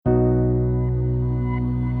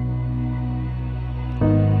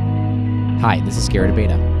Hi, this is Garrett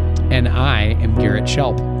Abeda. And I am Garrett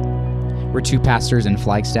Shelp. We're two pastors in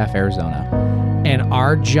Flagstaff, Arizona. And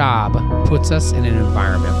our job puts us in an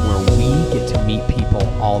environment where we get to meet people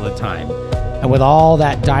all the time. And with all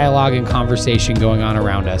that dialogue and conversation going on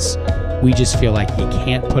around us, we just feel like you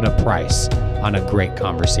can't put a price on a great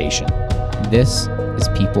conversation. This is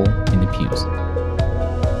People in the Pews.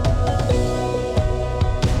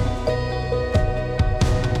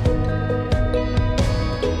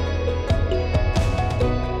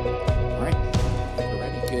 All right, we're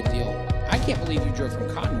ready. Good deal. I can't believe you drove from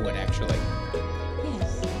Cottonwood, actually.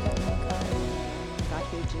 Yes, I got my car and got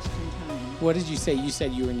here just in time. What did you say? You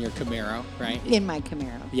said you were in your Camaro, right? In my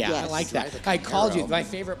Camaro. Yeah, yes. I like that. Right, I the called you. Camaro. My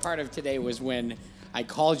favorite part of today was when I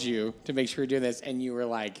called you to make sure we do this, and you were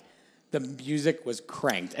like, the music was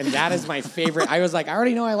cranked. And that is my favorite. I was like, I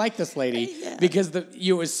already know I like this lady because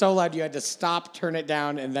it was so loud you had to stop, turn it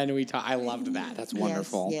down, and then we talked. I loved that. That's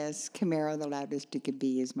wonderful. Yes, Camaro, the loudest it could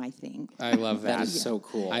be, is my thing. I love that. That is so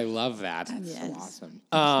cool. I love that. Yes. So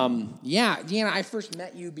awesome. Yeah, Deanna, I first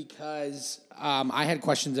met you because I had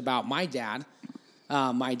questions about my dad.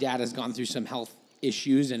 My dad has gone through some health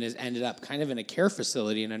issues and has ended up kind of in a care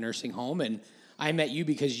facility in a nursing home. And I met you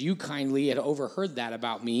because you kindly had overheard that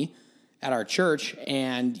about me at our church,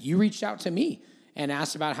 and you reached out to me and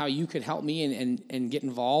asked about how you could help me and get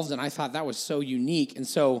involved. And I thought that was so unique. And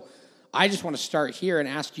so I just want to start here and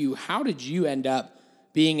ask you, how did you end up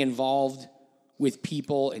being involved with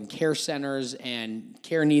people in care centers and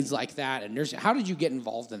care needs like that and nursing? How did you get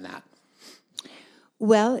involved in that?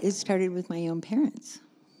 Well, it started with my own parents.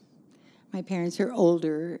 My parents are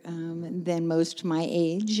older than most my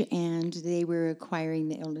age, and they were acquiring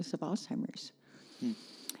the illness of Alzheimer's.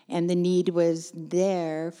 And the need was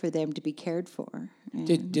there for them to be cared for.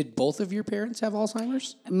 Did both of your parents have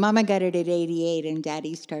Alzheimer's? Mama got it at 88, and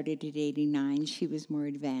Daddy started at 89. She was more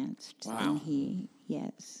advanced than he,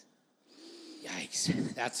 yes.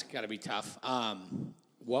 Yikes, that's got to be tough.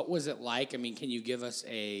 What was it like? I mean, can you give us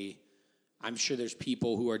I'm sure there's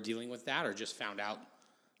people who are dealing with that or just found out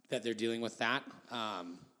that they're dealing with that.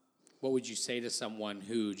 What would you say to someone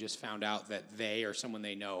who just found out that they or someone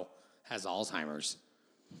they know has Alzheimer's?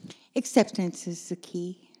 Acceptance is the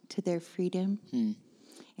key to their freedom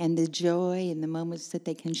and the joy and the moments that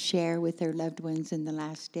they can share with their loved ones in the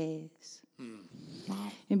last days. Wow.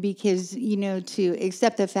 And because, to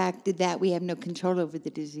accept the fact that we have no control over the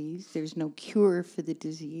disease, there's no cure for the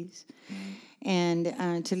disease,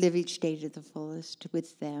 and to live each day to the fullest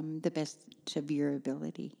with them, the best of your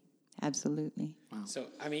ability. Absolutely. Wow. So,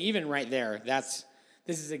 I mean, even right there, this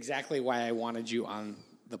is exactly why I wanted you on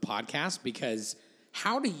the podcast, because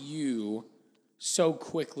how do you so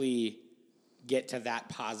quickly get to that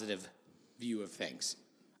positive view of things?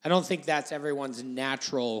 I don't think that's everyone's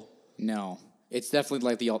natural. No, it's definitely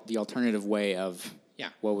like the alternative way of Yeah.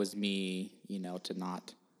 what was me, to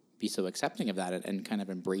not be so accepting of that and kind of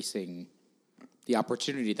embracing the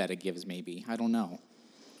opportunity that it gives maybe. I don't know.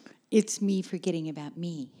 It's me forgetting about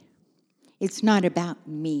me. It's not about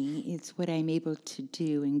me. It's what I'm able to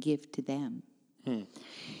do and give to them.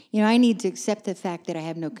 I need to accept the fact that I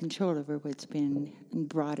have no control over what's been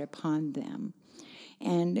brought upon them.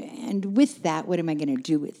 And with that, what am I going to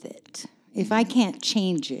do with it? If I can't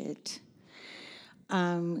change it,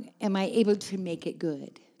 am I able to make it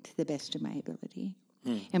good to the best of my ability?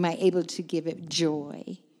 Am I able to give it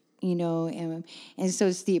joy? And so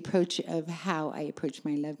it's the approach of how I approach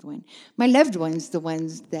my loved one. My loved ones, the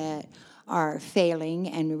ones that are failing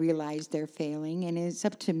and realize they're failing, and it's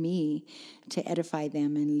up to me to edify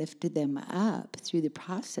them and lift them up through the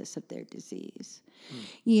process of their disease.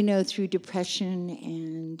 Through depression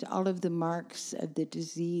and all of the marks of the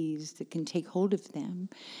disease that can take hold of them.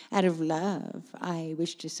 Out of love, I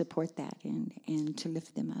wish to support that and to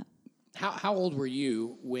lift them up. How old were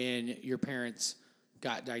you when your parents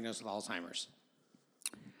got diagnosed with Alzheimer's?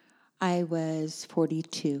 I was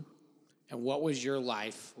 42. And what was your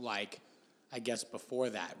life like, I guess, before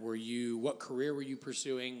that? What career were you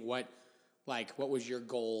pursuing? What was your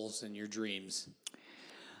goals and your dreams?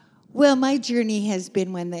 Well, my journey has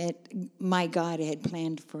been one that my God had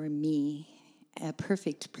planned for me, a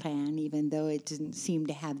perfect plan, even though it didn't seem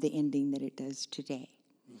to have the ending that it does today.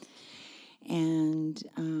 And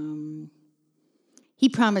he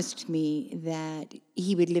promised me that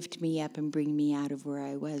he would lift me up and bring me out of where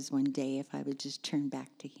I was one day if I would just turn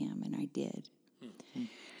back to him, and I did.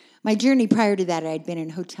 My journey prior to that, I'd been in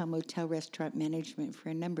hotel, motel, restaurant management for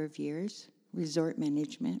a number of years, resort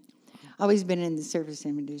management. Always been in the service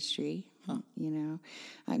industry,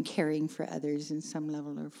 I'm caring for others in some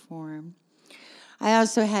level or form. I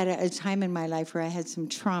also had a time in my life where I had some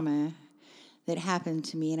trauma that happened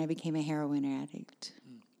to me, and I became a heroin addict.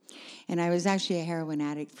 And I was actually a heroin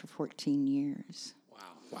addict for 14 years.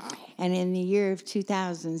 Wow. And in the year of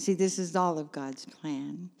 2000, see, this is all of God's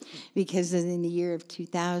plan. Because in the year of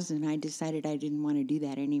 2000, I decided I didn't want to do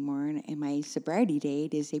that anymore. And my sobriety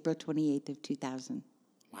date is April 28th of 2000.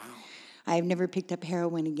 Wow. I have never picked up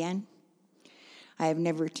heroin again. I have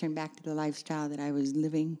never returned back to the lifestyle that I was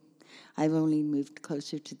living. I've only moved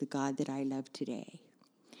closer to the God that I love today.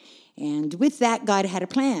 And with that, God had a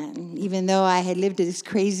plan. Even though I had lived this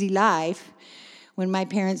crazy life, when my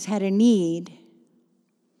parents had a need,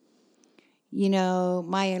 you know,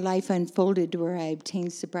 my life unfolded where I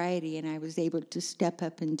obtained sobriety, and I was able to step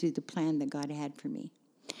up and do the plan that God had for me.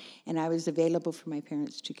 And I was available for my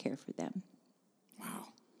parents to care for them. Wow.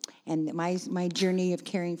 And my journey of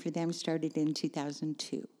caring for them started in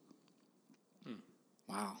 2002.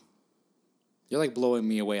 Wow. You're like blowing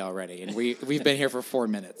me away already, and we've been here for 4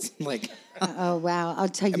 minutes. Like, Oh, wow. I'll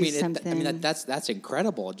tell you something. That's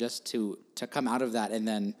incredible, just to come out of that, and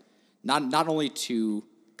then not only to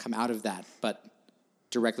come out of that, but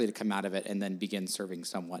directly to come out of it and then begin serving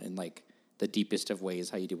someone in like the deepest of ways,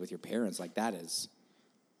 how you do with your parents. Like that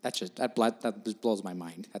just blows my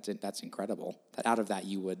mind. That's incredible. That out of that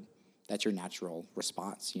that's your natural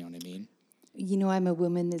response. You know what I mean? You know, I'm a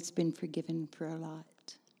woman that's been forgiven for a lot.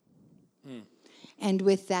 And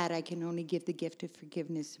with that, I can only give the gift of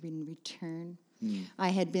forgiveness in return. I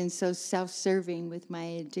had been so self-serving with my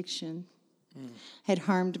addiction, had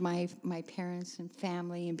harmed my parents and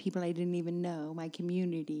family and people I didn't even know, my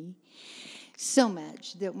community, so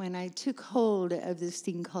much that when I took hold of this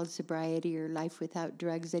thing called sobriety or life without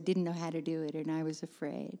drugs, I didn't know how to do it, and I was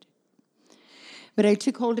afraid. But I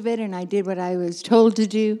took hold of it, and I did what I was told to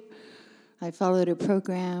do. I followed a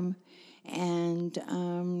program,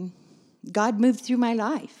 and God moved through my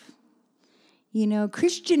life. You know,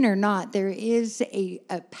 Christian or not, there is a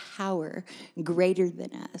power greater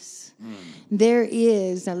than us. There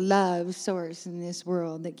is a love source in this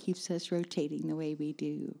world that keeps us rotating the way we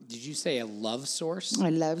do. Did you say a love source? A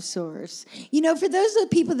love source. You know, for those of the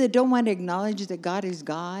people that don't want to acknowledge that God is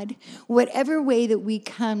God, whatever way that we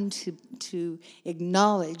come to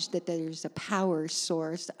acknowledge that there's a power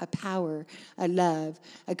source, a power, a love,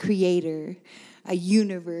 a creator, a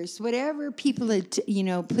universe, whatever people,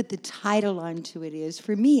 put the title onto it is.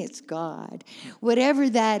 For me, it's God. Whatever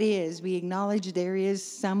that is, we acknowledge there is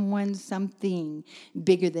someone, something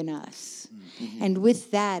bigger than us. Mm-hmm. And with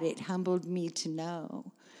that, it humbled me to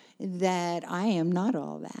know that I am not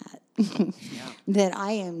all that. That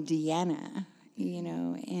I am Deanna,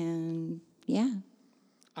 and yeah.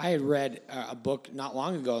 I had read a book not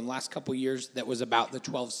long ago, in the last couple of years, that was about the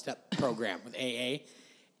 12-step program with AA,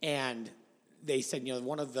 and they said,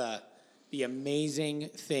 one of the amazing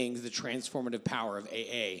things, the transformative power of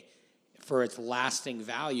AA for its lasting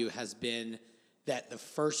value has been that the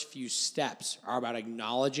first few steps are about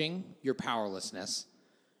acknowledging your powerlessness,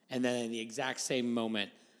 and then in the exact same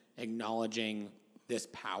moment, acknowledging this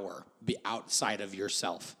power be outside of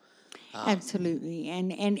yourself. Absolutely.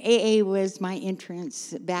 And AA was my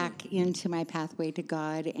entrance back into my pathway to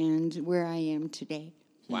God and where I am today.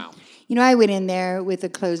 Wow. I went in there with a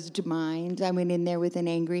closed mind. I went in there with an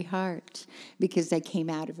angry heart because I came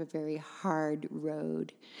out of a very hard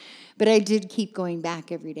road. But I did keep going back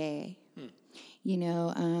every day.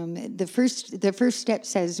 The first step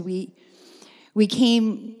says we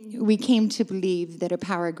came to believe that a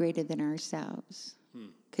power greater than ourselves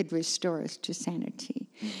could restore us to sanity.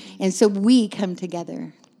 And so we come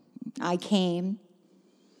together. I came,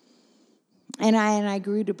 and I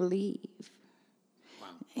grew to believe.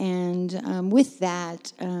 And with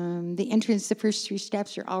that, the first 3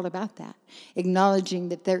 steps are all about that. Acknowledging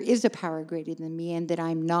that there is a power greater than me and that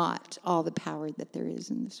I'm not all the power that there is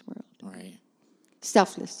in this world. Right.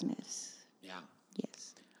 Selflessness. Yeah.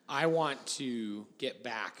 Yes. I want to get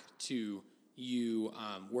back to you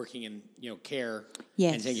working in care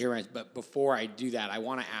and taking care of it. But before I do that, I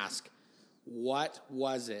want to ask, what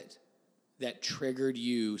was it that triggered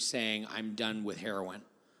you saying, I'm done with heroin?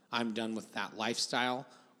 I'm done with that lifestyle.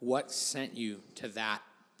 What sent you to that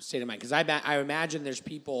state of mind? Because I imagine there's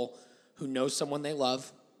people who know someone they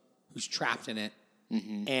love who's trapped in it,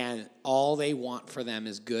 and all they want for them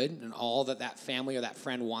is good, and all that family or that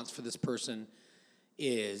friend wants for this person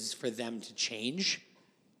is for them to change.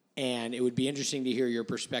 And it would be interesting to hear your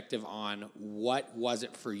perspective on what was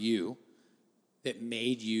it for you that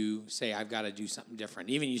made you say, I've got to do something different.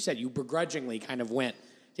 Even you said you begrudgingly kind of went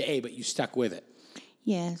to A, but you stuck with it.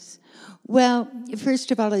 Yes. Well,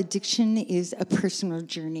 first of all, addiction is a personal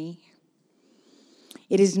journey.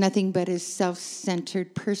 It is nothing but a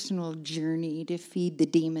self-centered personal journey to feed the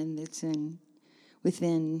demon that's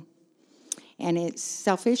within. And it's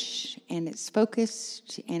selfish, and it's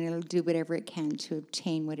focused, and it'll do whatever it can to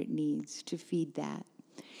obtain what it needs to feed that.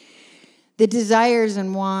 The desires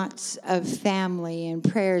and wants of family and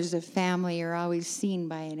prayers of family are always seen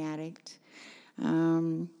by an addict.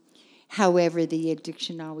 However, the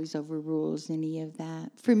addiction always overrules any of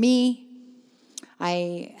that. For me,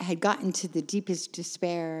 I had gotten to the deepest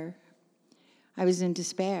despair. I was in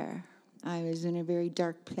despair. I was in a very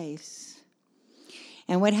dark place.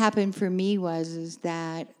 And what happened for me is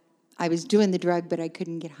that I was doing the drug, but I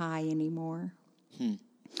couldn't get high anymore.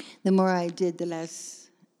 The more I did, the less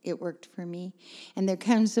it worked for me. And there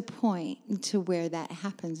comes a point to where that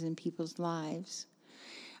happens in people's lives.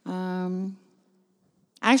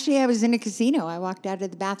 Actually, I was in a casino. I walked out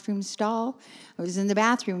of the bathroom stall. I was in the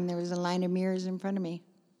bathroom. There was a line of mirrors in front of me.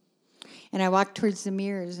 And I walked towards the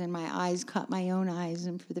mirrors, and my eyes caught my own eyes.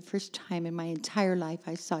 And for the first time in my entire life,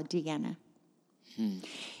 I saw Deanna.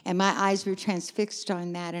 And my eyes were transfixed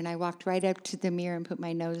on that, and I walked right up to the mirror and put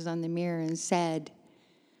my nose on the mirror and said,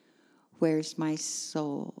 "Where's my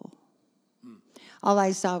soul?" All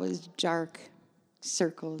I saw was dark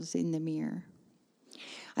circles in the mirror.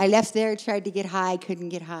 I left there, tried to get high, couldn't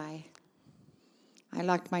get high. I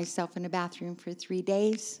locked myself in a bathroom for 3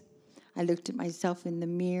 days. I looked at myself in the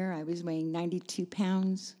mirror. I was weighing 92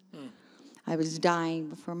 pounds. I was dying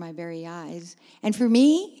before my very eyes. And for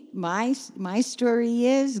me, my story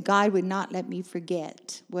is God would not let me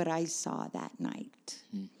forget what I saw that night.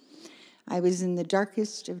 I was in the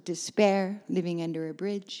darkest of despair, living under a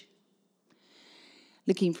bridge,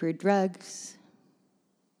 looking for drugs.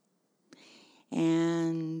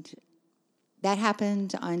 And that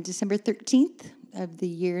happened on December 13th of the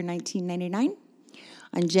year 1999.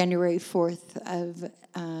 On January 4th of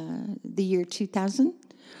the year 2000.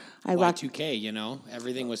 Y2K,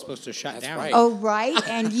 everything was supposed to shut down. Right. Oh, right.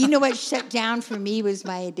 And you know what shut down for me was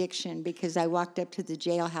my addiction, because I walked up to the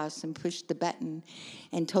jailhouse and pushed the button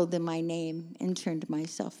and told them my name and turned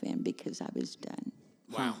myself in because I was done.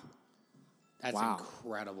 Wow. That's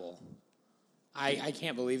incredible. I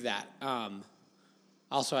can't believe that.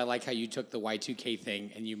 Also, I like how you took the Y2K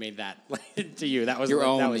thing and you made that to you. That was your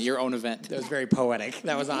your own event. That was very poetic.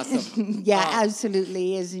 That was awesome. Yeah,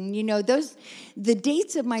 absolutely is. And the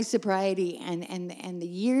dates of my sobriety and the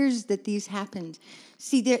years that these happened,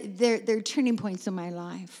 see, they're turning points in my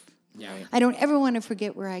life. Yeah. I don't ever want to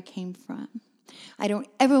forget where I came from. I don't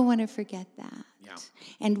ever want to forget that. Yeah.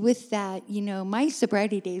 And with that, my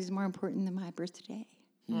sobriety day is more important than my birthday.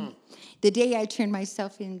 The day I turned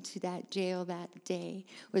myself into that jail that day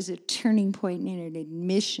was a turning point and an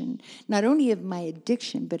admission, not only of my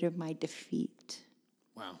addiction, but of my defeat.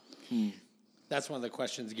 Wow. That's one of the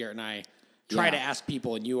questions Garrett and I try to ask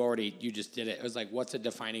people, and you just did it. It was like, what's a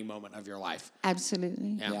defining moment of your life?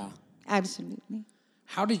 Absolutely. Yeah. Absolutely.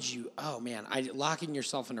 How did you, locking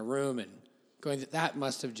yourself in a room and going, that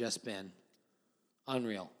must have just been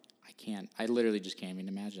unreal. I literally just can't even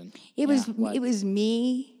imagine. It was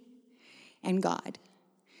me and God.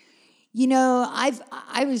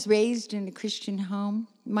 I was raised in a Christian home.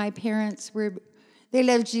 My parents they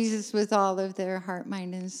loved Jesus with all of their heart,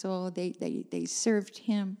 mind, and soul. They served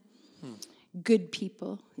him. Good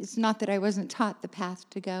people. It's not that I wasn't taught the path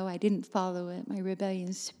to go. I didn't follow it. My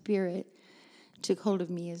rebellion spirit took hold of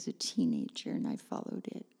me as a teenager, and I followed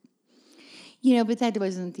it. But that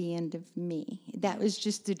wasn't the end of me. That was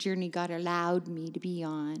just the journey God allowed me to be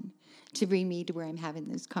on to bring me to where I'm having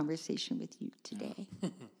this conversation with you today.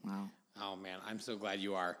 Wow. Oh, man, I'm so glad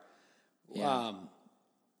you are. Yeah.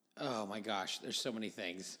 Oh, my gosh, there's so many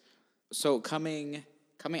things. So coming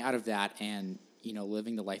out of that and,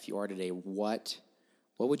 living the life you are today, what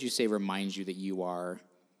would you say reminds you that you are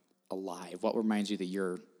alive? What reminds you that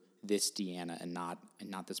you're this Deanna and not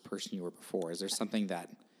this person you were before? Is there something that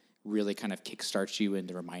really kind of kickstarts you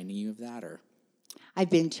into reminding you of that, or?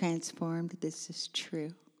 I've been transformed. This is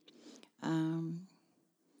true.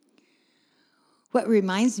 What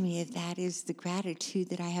reminds me of that is the gratitude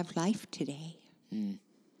that I have life today.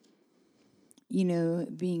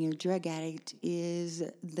 Being a drug addict is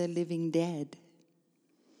the living dead.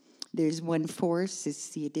 There's one force, it's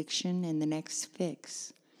the addiction, and the next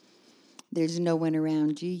fix. There's no one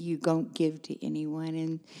around you. You don't give to anyone.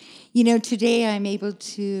 And, today I'm able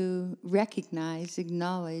to recognize,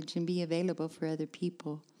 acknowledge, and be available for other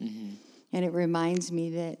people. Mm-hmm. And it reminds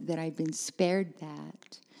me that I've been spared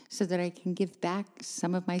that so that I can give back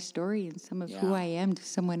some of my story and some of who I am to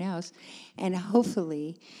someone else. And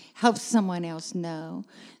hopefully help someone else know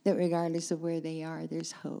that regardless of where they are,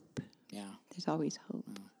 there's hope. Yeah. There's always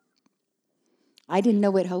hope. I didn't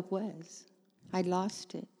know what hope was. I'd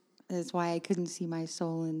lost it. That's why I couldn't see my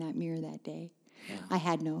soul in that mirror that day. I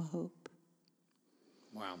had no hope.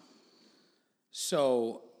 Wow.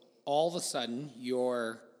 So all of a sudden,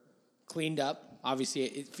 you're cleaned up. Obviously,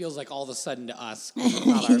 it feels like all of a sudden to us, 'cause it's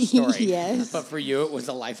not our story. Yes. But for you, it was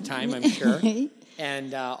a lifetime, I'm sure.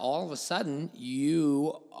 And all of a sudden,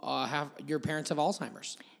 your parents have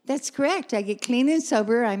Alzheimer's. That's correct. I get clean and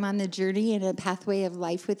sober. I'm on the journey in a pathway of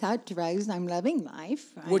life without drugs. I'm loving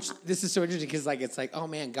life. Which this is so interesting because it's like, oh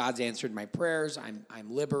man, God's answered my prayers. I'm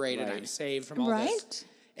liberated. Right. I'm saved from all this.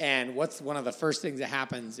 And what's one of the first things that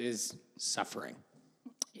happens is suffering.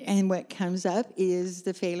 And what comes up is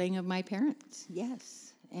the failing of my parents,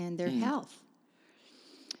 yes, and their health.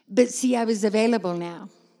 But see, I was available now.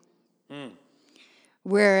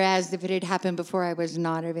 Whereas if it had happened before, I was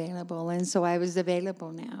not available. And so I was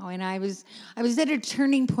available now. And I was at a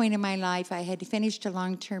turning point in my life. I had finished a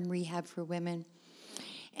long-term rehab for women.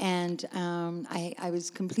 And I was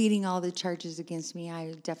completing all the charges against me.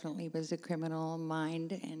 I definitely was a criminal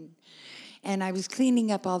mind. And I was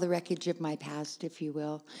cleaning up all the wreckage of my past, if you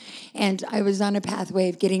will. And I was on a pathway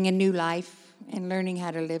of getting a new life and learning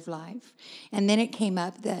how to live life. And then it came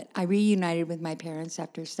up that I reunited with my parents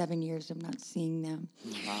after 7 years of not seeing them.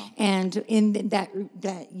 Wow. And in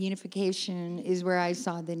that unification is where I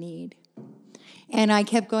saw the need. And I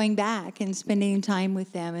kept going back and spending time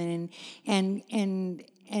with them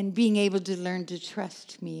and being able to learn to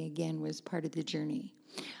trust me again was part of the journey.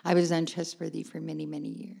 I was untrustworthy for many, many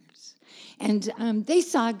years. And they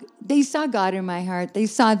saw God in my heart. They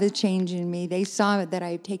saw the change in me. They saw that I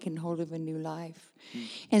had taken hold of a new life.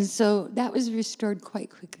 And so that was restored quite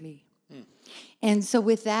quickly. And so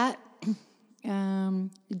with that,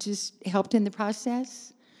 it just helped in the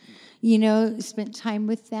process. Spent time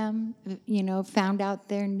with them, found out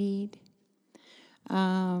their need,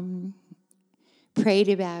 prayed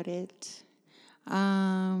about it.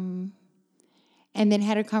 And then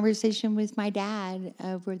had a conversation with my dad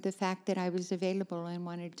over the fact that I was available and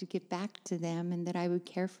wanted to give back to them and that I would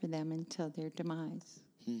care for them until their demise.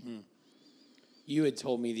 Mm-hmm. You had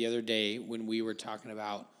told me the other day when we were talking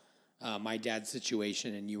about my dad's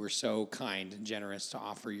situation and you were so kind and generous to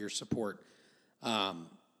offer your support.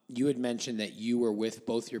 You had mentioned that you were with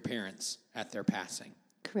both your parents at their passing.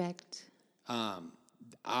 Correct.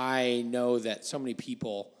 I know that so many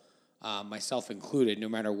people, myself included, no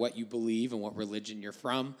matter what you believe and what religion you're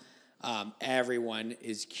from, everyone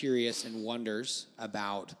is curious and wonders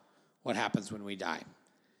about what happens when we die.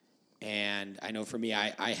 And I know for me,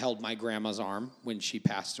 I held my grandma's arm when she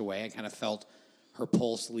passed away. I kind of felt her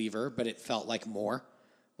pulse leave her, but it felt like more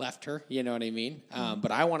left her, you know what I mean?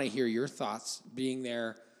 But I want to hear your thoughts being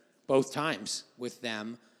there both times with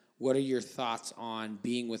them. What are your thoughts on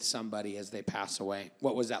being with somebody as they pass away?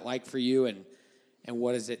 What was that like for you, and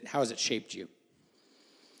how has it shaped you?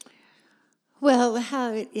 Well,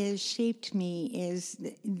 how it has shaped me is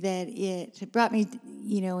that it brought me,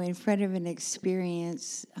 in front of an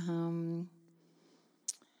experience,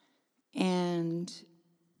 and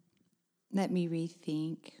let me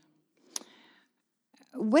rethink.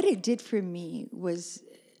 What it did for me was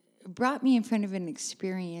brought me in front of an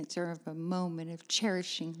experience or of a moment of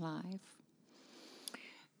cherishing life.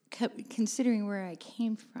 Considering where I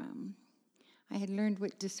came from, I had learned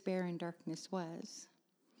what despair and darkness was.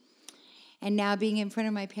 And now being in front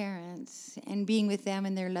of my parents and being with them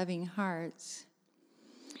in their loving hearts,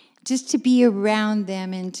 just to be around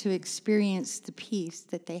them and to experience the peace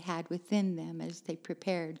that they had within them as they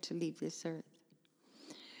prepared to leave this earth.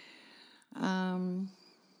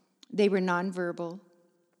 They were nonverbal.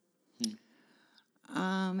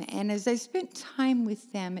 And as I spent time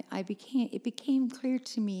with them, it became clear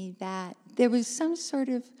to me that there was some sort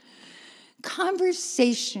of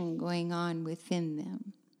conversation going on within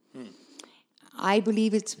them. I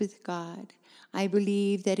believe it's with God. I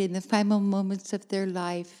believe that in the final moments of their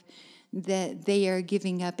life, that they are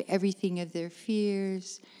giving up everything of their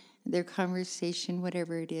fears, their conversation,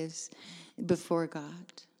 whatever it is, before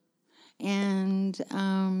God. And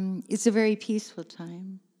it's a very peaceful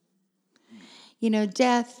time.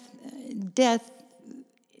 Death,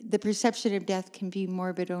 the perception of death can be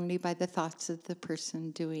morbid only by the thoughts of the person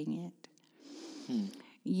doing it.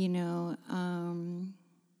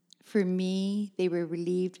 For me, they were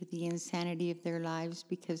relieved of the insanity of their lives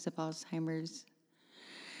because of Alzheimer's.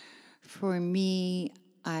 For me,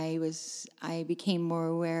 I became more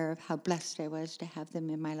aware of how blessed I was to have them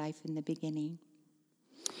in my life in the beginning.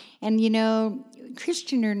 And,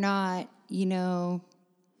 Christian or not, the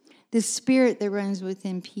spirit that runs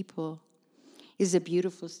within people is a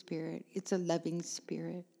beautiful spirit. It's a loving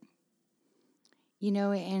spirit.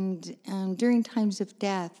 And during times of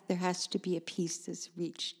death, there has to be a peace that's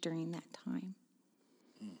reached during that time.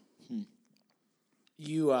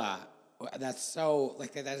 You, that's so,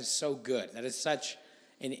 like, that is so good. That is such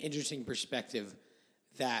an interesting perspective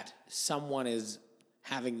that someone is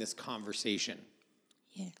having this conversation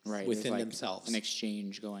Yes. Right. within There's themselves. an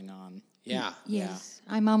exchange going on. Yeah. Yes,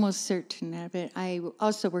 I'm almost certain of it. I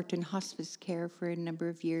also worked in hospice care for a number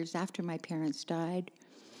of years after my parents died.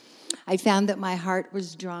 I found that my heart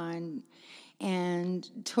was drawn and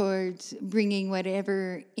towards bringing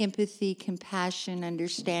whatever empathy, compassion,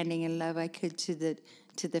 understanding, and love I could to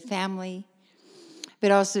the family,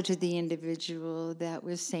 but also to the individual that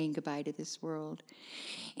was saying goodbye to this world.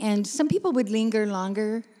 And some people would linger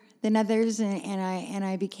longer than others, and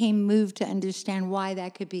I became moved to understand why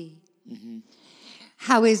that could be. Mm-hmm.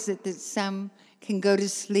 How is it that some can go to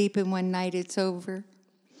sleep and one night it's over,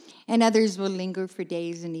 and others will linger for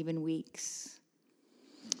days and even weeks?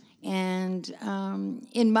 And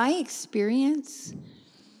in my experience,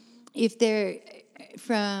 if they're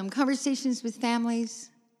from conversations with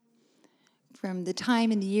families, from the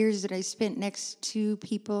time and the years that I spent next to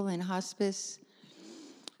people in hospice,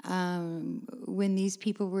 when these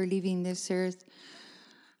people were leaving this earth,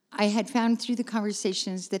 I had found through the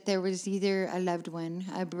conversations that there was either a loved one,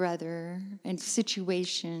 a brother, a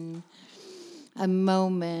situation, a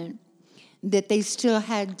moment that they still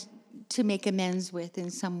had to make amends with in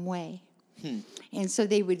some way. And so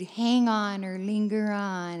they would hang on or linger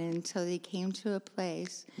on until they came to a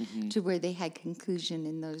place to where they had conclusion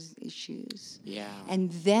in those issues. Yeah.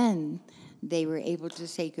 And then they were able to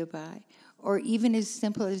say goodbye. Or even as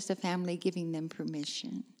simple as the family giving them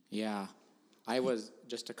permission. Yeah. I was,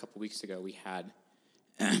 just a couple weeks ago, we had,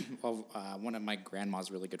 one of my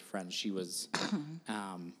grandma's really good friends, she was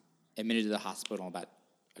admitted to the hospital. About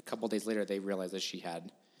a couple days later, they realized that she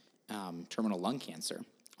had terminal lung cancer.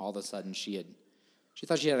 All of a sudden, she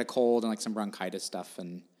thought she had a cold and like some bronchitis stuff,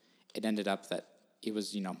 and it ended up that it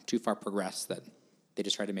was, too far progressed, that they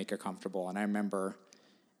just tried to make her comfortable. And I remember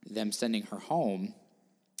them sending her home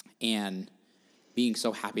and being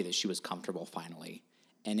so happy that she was comfortable finally.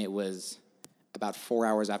 And it was about 4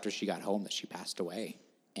 hours after she got home that she passed away.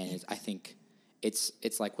 And I think it's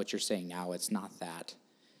like what you're saying now. It's not that,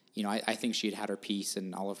 I think she had her peace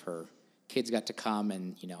and all of her kids got to come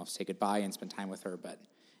and, say goodbye and spend time with her. But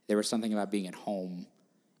there was something about being at home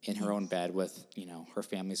in her own bed with, her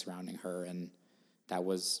family surrounding her. And that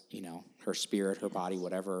was, her spirit, her body,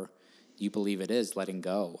 whatever you believe it is, letting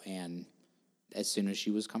go. And as soon as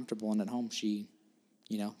she was comfortable and at home, she,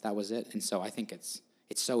 that was it. And so I think it's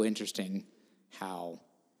so interesting how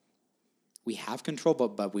we have control,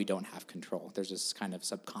 but we don't have control. There's this kind of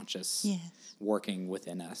subconscious working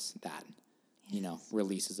within us that,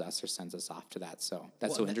 releases us or sends us off to that. So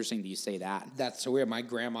that's so interesting that you say that. That's so weird. My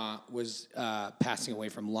grandma was passing away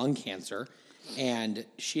from lung cancer, and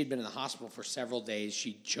she had been in the hospital for several days.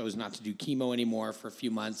 She chose not to do chemo anymore for a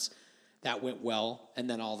few months. That went well, and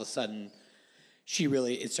then all of a sudden,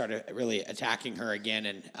 it started really attacking her again,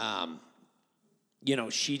 and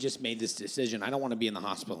she just made this decision. I don't want to be in the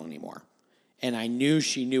hospital anymore. And I knew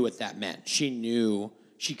she knew what that meant. She knew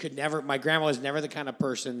she could never, my grandma was never the kind of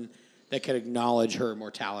person that could acknowledge her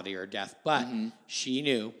mortality or death, but she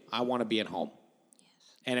knew, I want to be at home.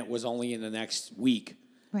 Yes. And it was only in the next week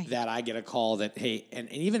that I get a call that, hey,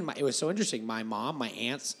 and even it was so interesting, my mom, my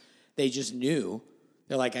aunts, they just knew.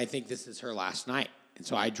 They're like, I think this is her last night. And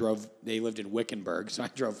so they lived in Wickenburg, so I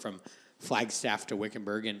drove from Flagstaff to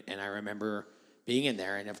Wickenburg, and I remember being in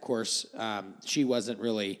there. And, of course, she wasn't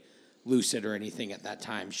really lucid or anything at that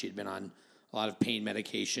time. She had been on a lot of pain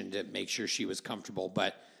medication to make sure she was comfortable.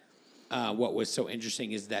 But what was so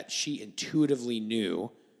interesting is that she intuitively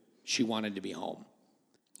knew she wanted to be home.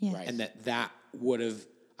 Yes. Right. And that would have,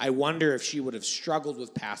 I wonder if she would have struggled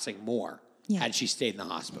with passing more had she stayed in the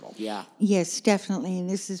hospital. Yeah. Yes, definitely. And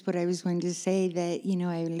this is what I was going to say, that,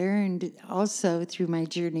 I learned also through my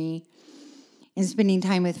journey and spending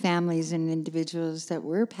time with families and individuals that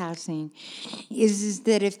were passing, is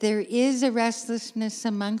that if there is a restlessness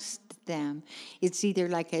amongst them, it's either,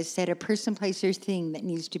 like I said, a person, place, or thing that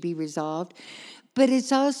needs to be resolved, but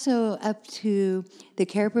it's also up to the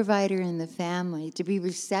care provider and the family to be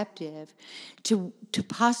receptive to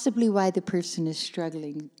possibly why the person is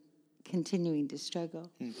continuing to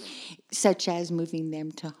struggle, such as moving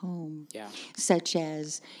them to home, such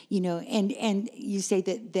as, and you say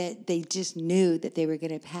that they just knew that they were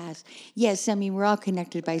going to pass. Yes, I mean, we're all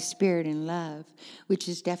connected by spirit and love, which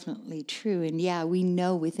is definitely true. And we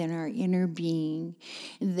know within our inner being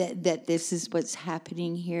that this is what's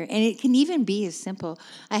happening here. And it can even be as simple.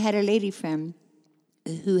 I had a lady friend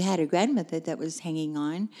who had a grandmother that was hanging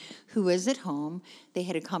on, who was at home. They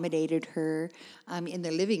had accommodated her in the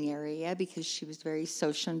living area because she was very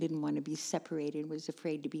social and didn't want to be separated, was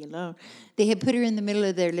afraid to be alone. They had put her in the middle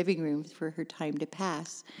of their living room for her time to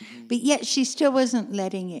pass. But yet she still wasn't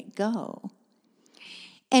letting it go.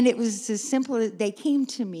 And it was as simple as they came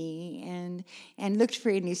to me and looked for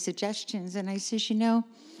any suggestions. And I says,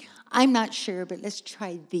 I'm not sure, but let's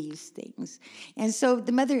try these things. And so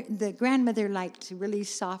the grandmother liked really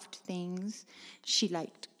soft things. She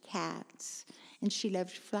liked cats, and she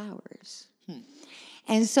loved flowers.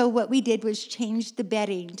 And so what we did was change the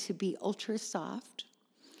bedding to be ultra soft.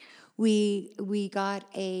 We got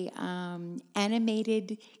a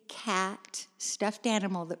animated cat, stuffed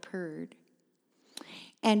animal that purred.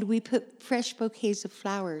 And we put fresh bouquets of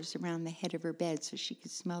flowers around the head of her bed so she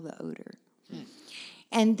could smell the odor.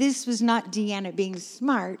 And this was not Deanna being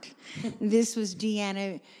smart. This was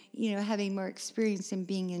Deanna, having more experience and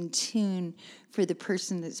being in tune for the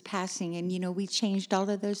person that's passing. And, we changed all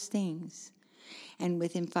of those things. And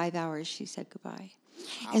within 5 hours, she said goodbye.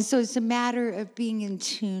 Wow. And so it's a matter of being in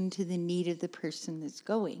tune to the need of the person that's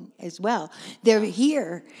going as well. They're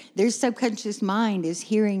here. Their subconscious mind is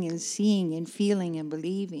hearing and seeing and feeling and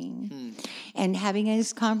believing and having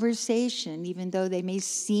this conversation, even though they may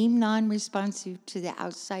seem non-responsive to the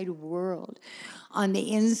outside world. On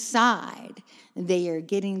the inside, they are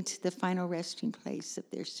getting to the final resting place of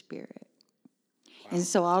their spirit. Wow. And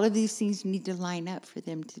so all of these things need to line up for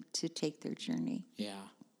them to take their journey. Yeah.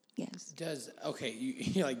 Yes.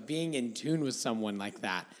 You like being in tune with someone like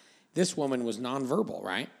that. This woman was nonverbal,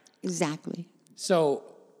 right? Exactly. So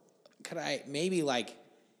could I maybe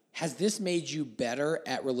has this made you better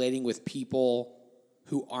at relating with people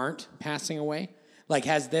who aren't passing away?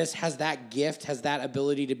 Has that gift, has that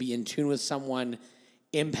ability to be in tune with someone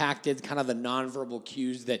impacted kind of the nonverbal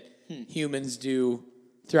cues that humans do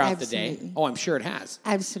throughout Absolutely. the day? Oh, I'm sure it has.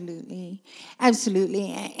 Absolutely.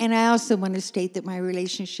 Absolutely. And I also want to state that my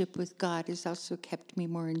relationship with God has also kept me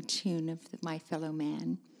more in tune of my fellow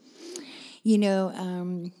man.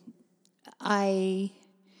 The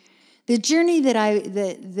journey that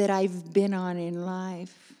I've been on in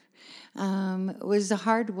life was a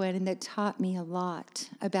hard one, and that taught me a lot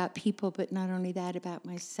about people, but not only that, about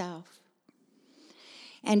myself.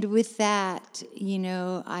 And with that,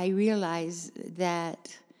 I realized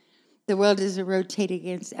that the world is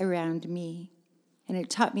rotating around me, and it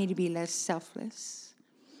taught me to be less selfless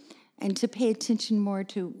and to pay attention more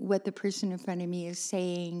to what the person in front of me is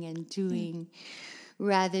saying and doing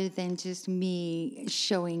rather than just me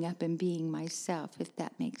showing up and being myself, if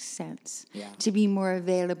that makes sense. Yeah. To be more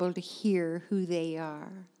available to hear who they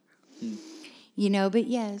are. But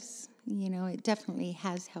yes, it definitely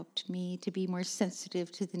has helped me to be more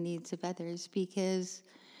sensitive to the needs of others, because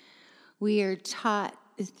we are taught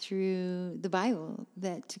through the Bible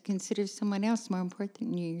that to consider someone else more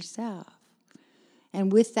important than yourself.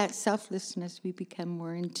 And with that selflessness, we become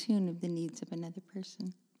more in tune of the needs of another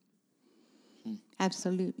person.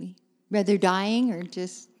 Absolutely. Whether dying or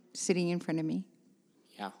just sitting in front of me.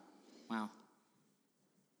 Yeah. Wow.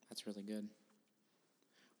 That's really good.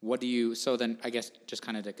 So then I guess just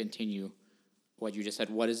kind of to continue what you just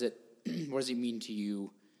said, what does it mean to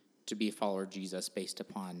you to be a follower of Jesus based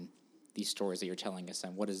upon these stories that you're telling us?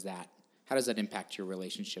 And how does that impact your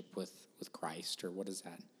relationship with Christ, or what is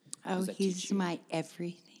that? Oh, he's my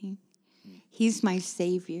everything. He's my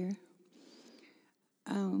Savior.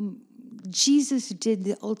 Jesus did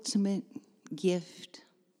the ultimate gift.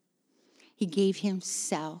 He gave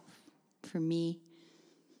himself for me.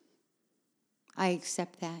 I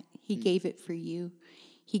accept that. He gave it for you.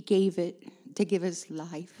 He gave it to give us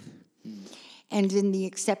life. And in the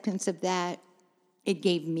acceptance of that, it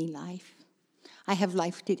gave me life. I have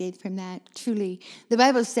life today from that. Truly, the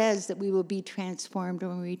Bible says that we will be transformed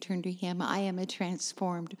when we return to him. I am a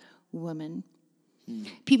transformed woman.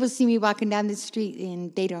 People see me walking down the street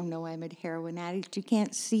and they don't know I'm a heroin addict. You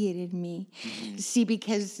can't see it in me. See,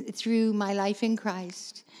 because through my life in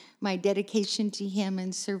Christ, my dedication to him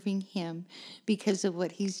and serving him because of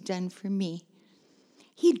what he's done for me.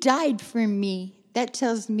 He died for me. That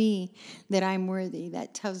tells me that I'm worthy.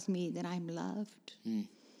 That tells me that I'm loved.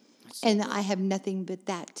 And I have nothing but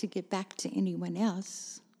that to give back to anyone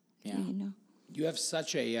else. Yeah. You have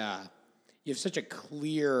such a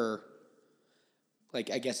clear,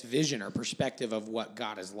 vision or perspective of what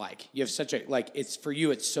God is like. You have such a, it's for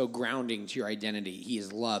you, it's so grounding to your identity. He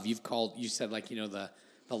is love. You said the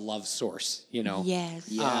love source, Yes.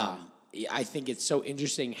 Yeah. I think it's so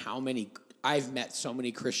interesting I've met so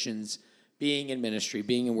many Christians being in ministry,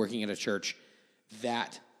 being and working at a church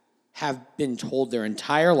that have been told their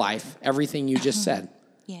entire life everything you just said,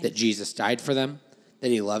 Yes. that Jesus died for them, that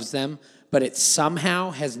he loves them, but it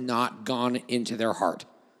somehow has not gone into their heart.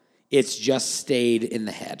 It's just stayed in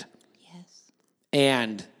the head. Yes.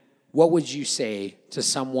 And what would you say to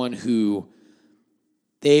someone who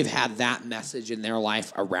they've had that message in their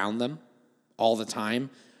life around them all the time,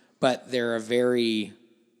 but they're a very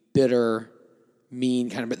bitter, mean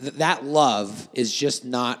kind of, that love is just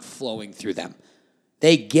not flowing through them.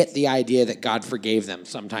 They get the idea that God forgave them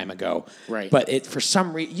some time ago. Right. But it, for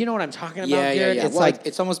some reason, you know what I'm talking about, Yeah. Garrett? It's Well, like,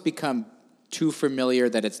 it's almost become too familiar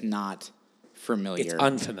that it's not familiar. it's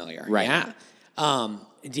unfamiliar. Right. Yeah.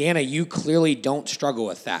 Deanna, you clearly don't struggle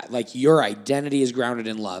with that. Like, your identity is grounded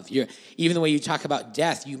in love. Even the way you talk about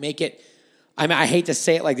death, you make it, I hate to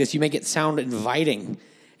say it like this, you make it sound inviting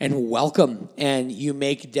and welcome, and you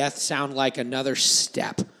make death sound like another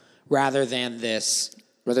step rather than this.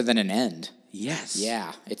 Rather than an end. Yes.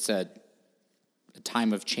 Yeah, it's a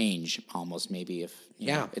time of change, almost, maybe, if you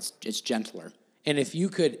know, it's gentler. And if you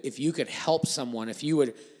could help someone, if you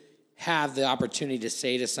would have the opportunity to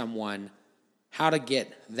say to someone how to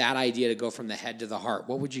get that idea to go from the head to the heart,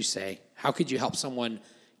 what would you say? How could you help someone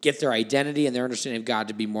get their identity and their understanding of God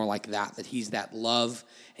to be more like that he's that love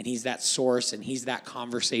and he's that source and he's that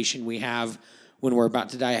conversation we have when we're about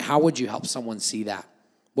to die? How would you help someone see that?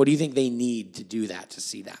 What do you think they need to do that, to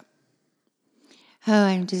see that? Oh,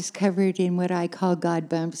 I'm just covered in what I call God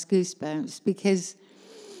bumps, goosebumps, because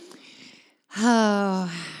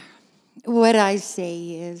what I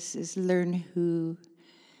say is learn who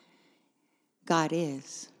God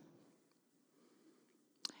is.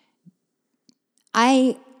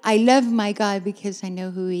 I love my God because I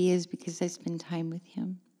know who he is, because I spend time with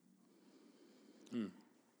him.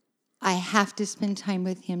 I have to spend time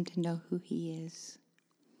with him to know who he is.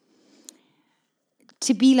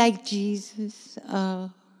 To be like Jesus,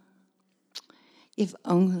 if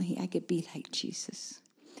only I could be like Jesus.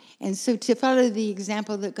 And so to follow the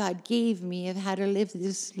example that God gave me of how to live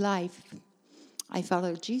this life, I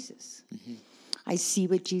follow Jesus. Mm-hmm. I see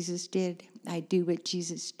what Jesus did. I do what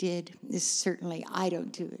Jesus did. Certainly, I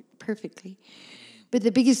don't do it perfectly. But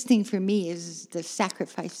the biggest thing for me is the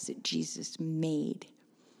sacrifice that Jesus made.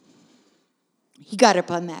 He got up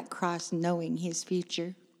on that cross knowing his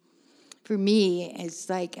future. For me, it's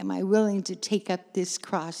like, am I willing to take up this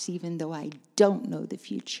cross even though I don't know the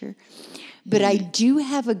future? But I do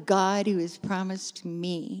have a God who has promised to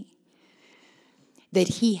me that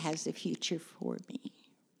he has a future for me.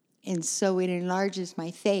 And so it enlarges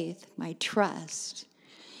my faith, my trust.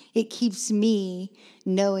 It keeps me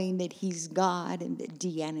knowing that he's God and that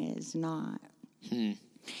Deanna is not. And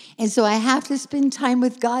so I have to spend time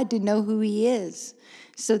with God to know who he is,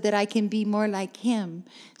 so that I can be more like him,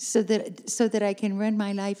 so that I can run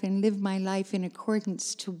my life and live my life in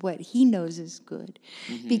accordance to what he knows is good.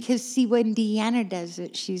 Mm-hmm. Because, see, when Deanna does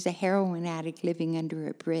it, she's a heroin addict living under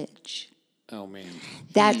a bridge. Oh, man.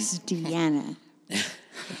 That's Deanna.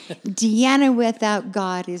 Deanna without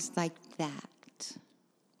God is like that.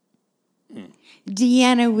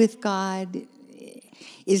 Deanna with God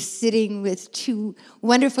is sitting with two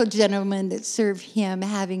wonderful gentlemen that serve him,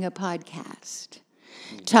 having a podcast,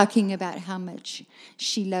 talking about how much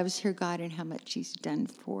she loves her God and how much he's done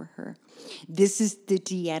for her. This is the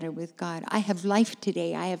Deanna with God. I have life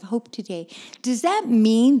today. I have hope today. Does that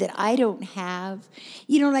mean that I don't have,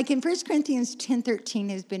 like in 1 Corinthians 10:13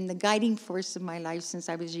 has been the guiding force of my life since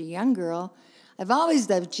I was a young girl. I've always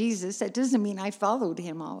loved Jesus. That doesn't mean I followed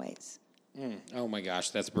him always. Oh my gosh,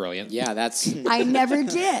 that's brilliant. Yeah, that's... I never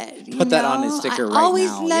did. Put that on his sticker right now. I always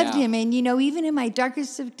loved him. And, even in my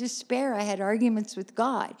darkest of despair, I had arguments with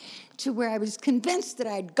God to where I was convinced that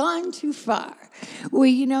I'd gone too far.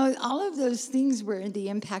 Well, all of those things were the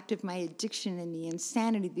impact of my addiction and the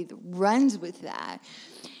insanity that runs with that.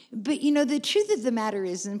 But, the truth of the matter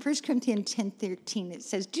is, in 1 Corinthians 10:13, it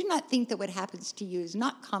says, "Do not think that what happens to you is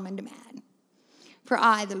not common to man. For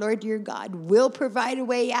I, the Lord your God, will provide a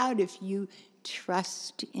way out if you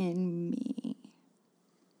trust in me."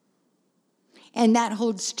 And that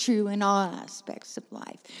holds true in all aspects of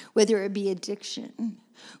life, whether it be addiction,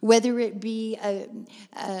 whether it be a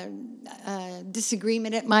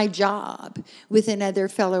disagreement at my job with another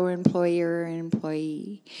fellow employer or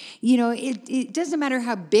employee. It doesn't matter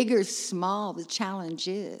how big or small the challenge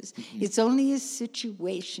is. Mm-hmm. It's only a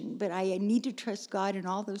situation, but I need to trust God in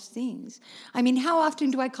all those things. I mean, how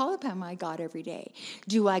often do I call upon my God every day?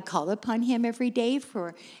 Do I call upon him every day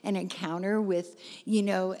for an encounter with,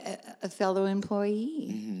 a fellow employee?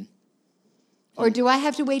 Mm-hmm. Or do I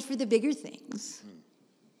have to wait for the bigger things?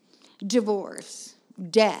 Divorce,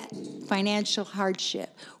 death, financial hardship,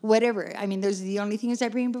 whatever. I mean, those are the only things I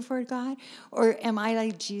bring before God? Or am I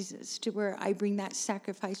like Jesus, to where I bring that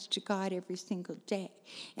sacrifice to God every single day?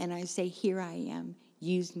 And I say, here I am,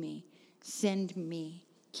 use me, send me,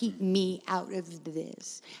 keep me out of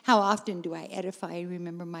this. How often do I edify and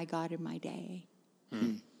remember my God in my day?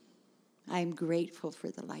 I'm grateful for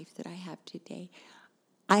the life that I have today.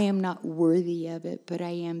 I am not worthy of it, but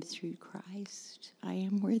I am through Christ. I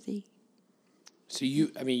am worthy. So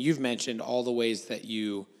you've mentioned all the ways that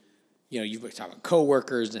you've talked about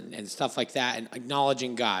coworkers and stuff like that, and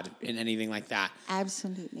acknowledging God in anything like that.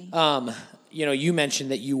 Absolutely. You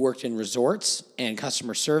mentioned that you worked in resorts and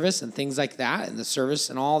customer service and things like that, and the service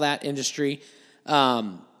and all that industry.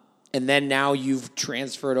 And then now you've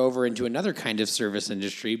transferred over into another kind of service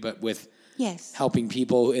industry, but with helping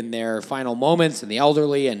people in their final moments and the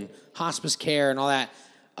elderly and hospice care and all that.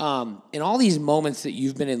 In all these moments that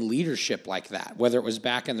you've been in leadership like that, whether it was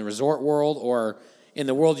back in the resort world or in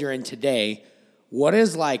the world you're in today, what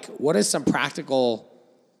is some practical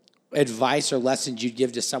advice or lessons you'd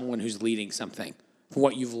give to someone who's leading something from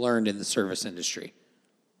what you've learned in the service industry?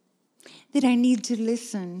 That I need to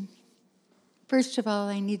listen. First of all,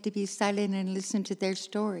 I need to be silent and listen to their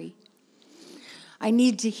story. I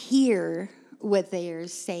need to hear what they are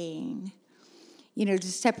saying.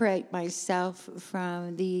 To separate myself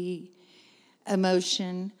from the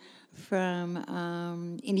emotion,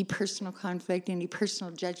 from any personal conflict, any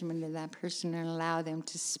personal judgment of that person, and allow them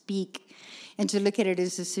to speak and to look at it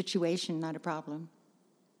as a situation, not a problem.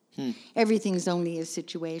 Everything's only a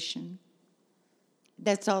situation.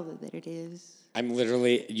 That's all that it is. I'm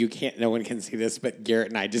literally, no one can see this, but Garrett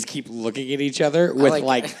and I just keep looking at each other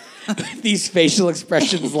with these facial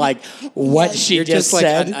expressions like what she You're just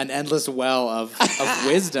said. Like an endless well of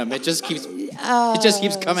wisdom. It just keeps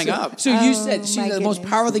coming up. So you said the most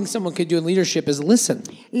powerful thing someone could do in leadership is listen.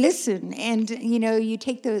 Listen, and you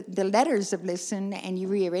take the letters of listen and you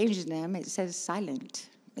rearrange them. It says silent.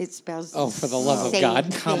 It spells. Oh, for the love of God!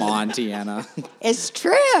 Come on, Deanna. It's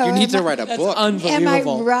true. You need to write a book.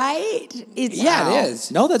 Unbelievable. Am I right? It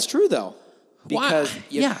is. No, that's true though. Because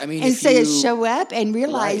and show up and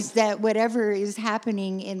realize that whatever is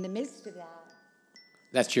happening in the midst of that.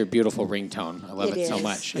 That's your beautiful ringtone. I love it so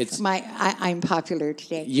much. It's I'm popular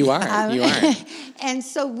today. You are. You are. And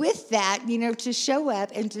so with that, to show up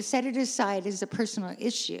and to set it aside as a personal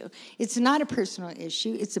issue. It's not a personal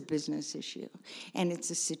issue. It's a business issue. And it's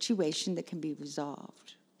a situation that can be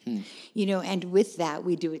resolved. And with that,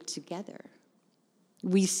 we do it together.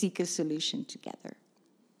 We seek a solution together.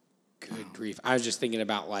 Good grief. I was just thinking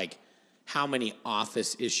about how many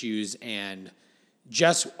office issues and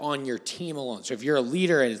just on your team alone. So if you're a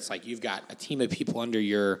leader and it's you've got a team of people under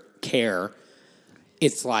your care,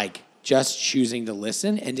 it's just choosing to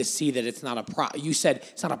listen and to see that it's not a problem. You said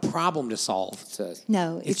it's not a problem to solve. It's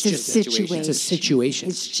a just situation. It's a situation.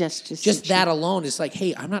 It's just a situation. Just that alone is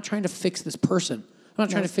hey, I'm not trying to fix this person. I'm not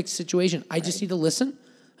trying to fix the situation. I just need to listen.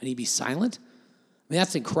 I need to be silent. I mean,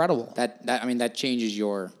 that's incredible. That changes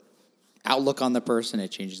your outlook on the person.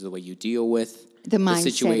 It changes the way you deal with the mindset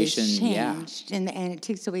situation. Is changed, and it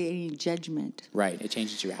takes away any judgment. Right. It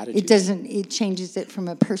changes your attitude. It doesn't. It changes it from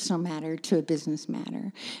a personal matter to a business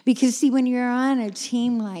matter. Because see, when you're on a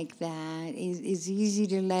team like that, it's easy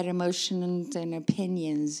to let emotions and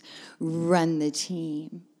opinions run the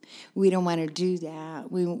team. We don't want to do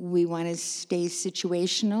that. We want to stay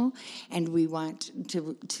situational, and we want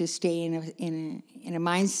to stay in a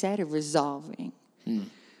mindset of resolving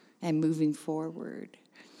and moving forward.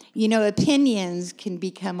 Opinions can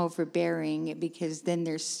become overbearing because then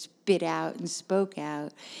they're spit out and spoke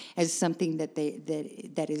out as something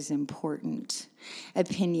that is important.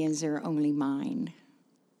 Opinions are only mine.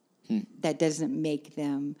 That doesn't make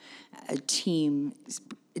them a team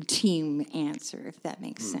answer, if that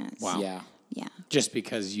makes sense. Wow. Yeah. Just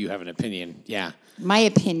because you have an opinion. Yeah. My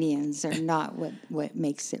opinions are not what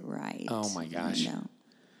makes it right. Oh my gosh. No.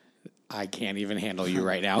 I can't even handle you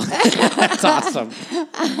right now. That's awesome.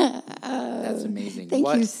 That's amazing. Thank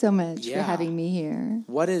you so much for having me here.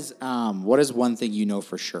 What is one thing you know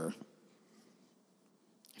for sure?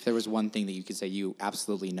 If there was one thing that you could say you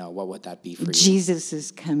absolutely know, what would that be for you? Jesus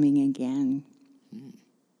is coming again.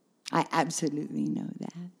 I absolutely know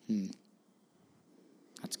that.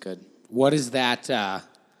 That's good. What is that?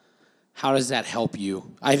 How does that help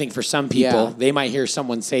you? I think for some people, they might hear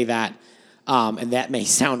someone say that, and that may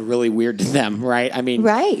sound really weird to them, right? I mean,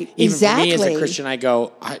 right, even exactly. for me as a Christian, I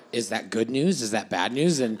go, is that good news? Is that bad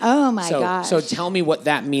news? And oh my gosh. So tell me what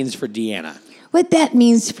that means for Deanna. What that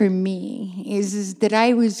means for me is that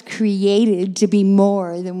I was created to be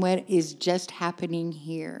more than what is just happening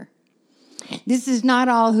here. This is not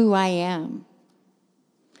all who I am.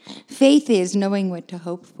 Faith is knowing what to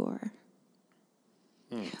hope for.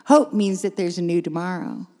 Hope means that there's a new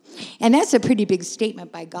tomorrow. And that's a pretty big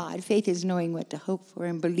statement by God. Faith is knowing what to hope for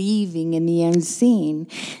and believing in the unseen.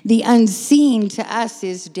 The unseen to us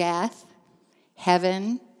is death,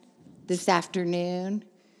 heaven, this afternoon,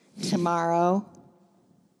 tomorrow.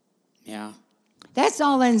 Yeah. That's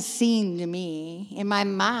all unseen to me. In my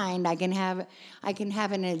mind, I can have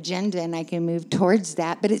an agenda and I can move towards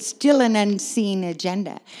that, but it's still an unseen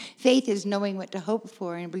agenda. Faith is knowing what to hope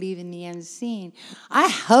for and believe in the unseen. I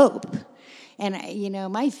hope, and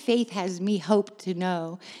my faith has me hope to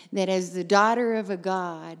know that as the daughter of a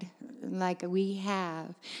God like we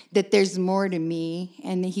have, that there's more to me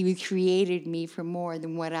and that he created me for more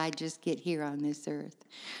than what I just get here on this earth.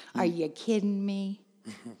 Are you kidding me?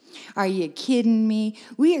 Are you kidding me?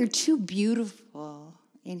 We are too beautiful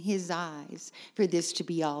in his eyes for this to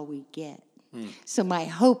be all we get. So my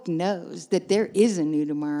hope knows that there is a new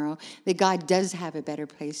tomorrow, that God does have a better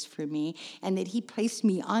place for me, and that he placed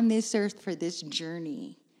me on this earth for this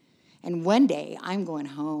journey. And one day I'm going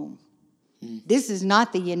home. This is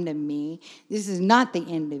not the end of me. This is not the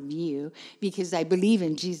end of you. Because I believe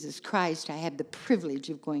in Jesus Christ, I have the privilege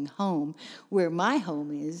of going home. Where my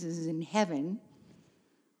home is in heaven,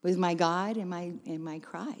 with my God and my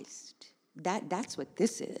Christ. That's what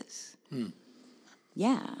this is.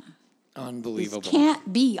 Yeah. Unbelievable. This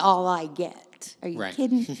can't be all I get. Are you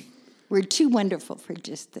kidding? We're too wonderful for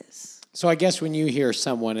just this. So I guess when you hear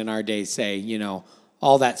someone in our day say,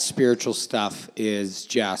 all that spiritual stuff is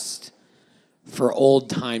just for old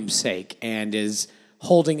time's sake and is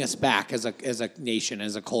holding us back as a nation,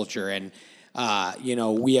 as a culture, and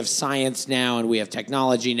we have science now and we have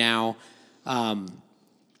technology now.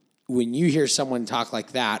 When you hear someone talk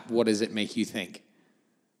like that, what does it make you think?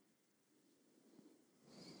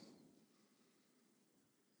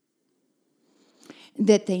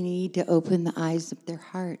 That they need to open the eyes of their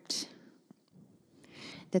heart.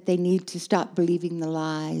 That they need to stop believing the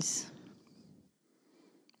lies.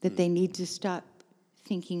 That they need to stop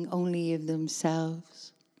thinking only of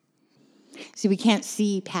themselves. See, we can't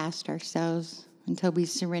see past ourselves until we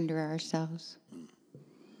surrender ourselves.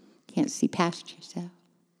 Can't see past yourself.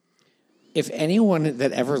 If anyone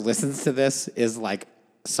that ever listens to this is like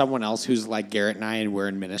someone else who's like Garrett and I and we're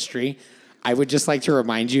in ministry, I would just like to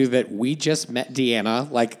remind you that we just met Deanna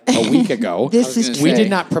like a week ago. This is true. We did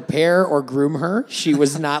not prepare or groom her. She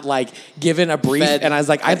was not like given a brief. And I was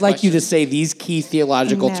like, I'd like you to say these key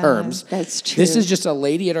theological terms. That's true. This is just a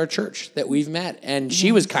lady at our church that we've met. And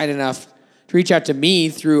she was kind enough to reach out to me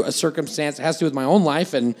through a circumstance that has to do with my own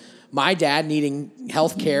life and my dad needing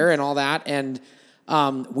health care and all that. And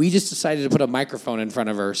we just decided to put a microphone in front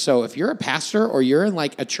of her. So if you're a pastor or you're in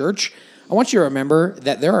like a church, I want you to remember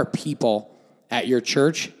that there are people at your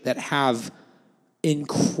church that have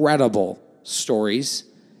incredible stories,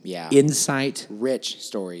 insight, rich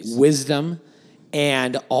stories, wisdom,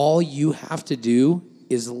 and all you have to do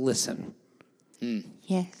is listen.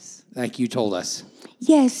 Yes. Like you told us.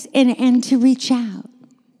 Yes, and to reach out.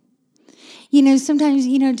 Sometimes,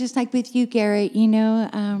 just like with you, Garrett,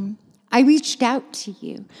 I reached out to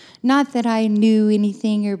you. Not that I knew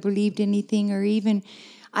anything or believed anything or even,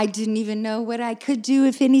 I didn't even know what I could do,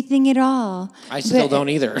 if anything at all. I still don't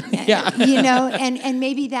either. Yeah. And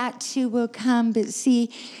maybe that too will come. But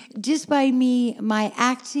see, just by my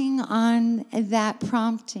acting on that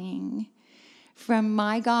prompting from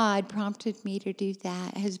my God prompted me to do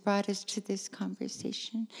that, has brought us to this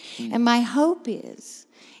conversation. And my hope is,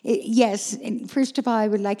 yes, and first of all, I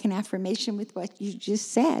would like an affirmation with what you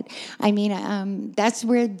just said. I mean, that's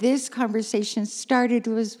where this conversation started,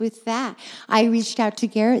 was with that. I reached out to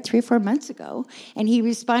Garrett 3 or 4 months ago, and he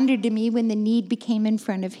responded to me when the need became in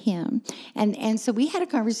front of him. And so we had a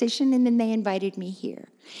conversation, and then they invited me here.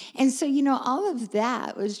 And so, all of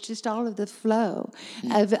that was just all of the flow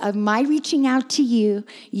of my reaching out to you,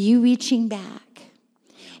 you reaching back.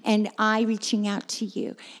 And I reaching out to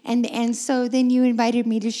you. And so then you invited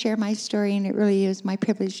me to share my story, and it really is my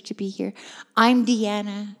privilege to be here. I'm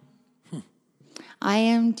Deanna. I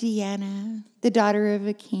am Deanna, the daughter of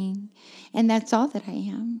a king. And that's all that I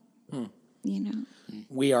am,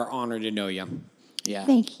 We are honored to know you. Yeah.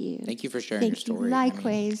 Thank you. Thank you for sharing your story.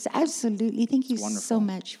 Likewise. Absolutely. Thank you so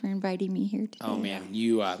much for inviting me here today. Oh, man.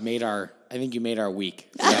 You made our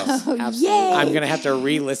week. So. Absolutely. Yay. I'm going to have to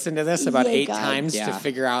re-listen to this about 8 God. times to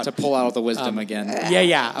figure out. To pull out the wisdom again.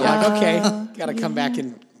 Yeah. I'm like, okay, got to come back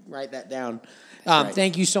and write that down. Right.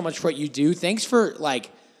 Thank you so much for what you do. Thanks for,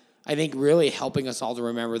 I think really helping us all to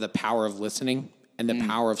remember the power of listening and the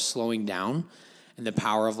power of slowing down. and the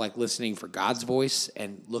power of like listening for God's voice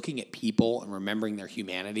and looking at people and remembering their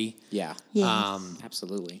humanity. Yeah. Yes.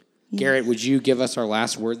 Absolutely. Garrett, would you give us our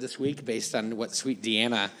last word this week based on what sweet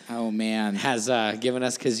Deanna Oh, man. has given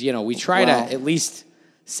us? Because, we try Well- to at least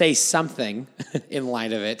say something in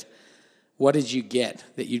light of it. What did you get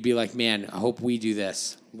that you'd be like, man, I hope we do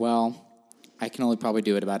this? Well, I can only probably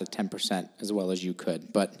do it about a 10% as well as you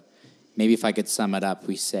could. But maybe if I could sum it up,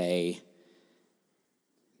 we say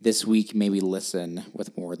this week maybe listen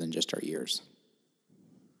with more than just our ears.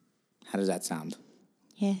 How does that sound?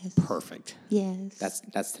 Yes. Perfect. Yes.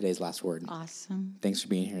 That's today's last word. Awesome. Thanks for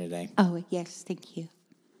being here today. Oh, yes. Thank you.